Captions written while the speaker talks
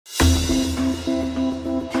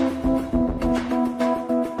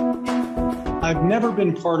I've never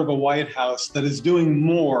been part of a White House that is doing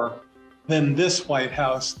more than this White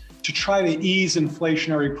House to try to ease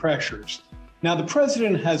inflationary pressures. Now, the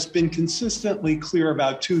president has been consistently clear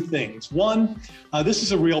about two things. One, this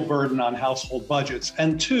is a real burden on household budgets.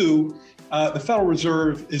 And two, the Federal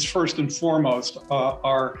Reserve is first and foremost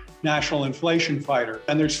our national inflation fighter.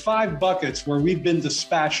 And there's 5 buckets where we've been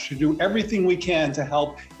dispatched to do everything we can to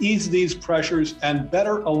help ease these pressures and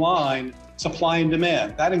better align supply and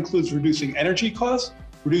demand. That includes reducing energy costs,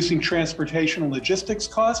 reducing transportation and logistics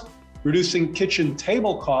costs, reducing kitchen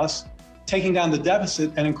table costs, taking down the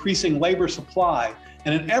deficit, and increasing labor supply.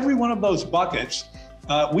 And in every one of those buckets,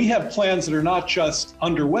 we have plans that are not just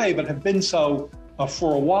underway, but have been so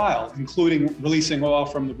for a while, including releasing oil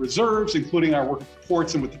from the reserves, including our work at the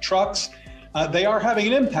ports and with the trucks. They are having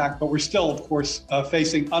an impact, but we're still, of course,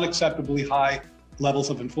 facing unacceptably high levels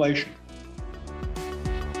of inflation.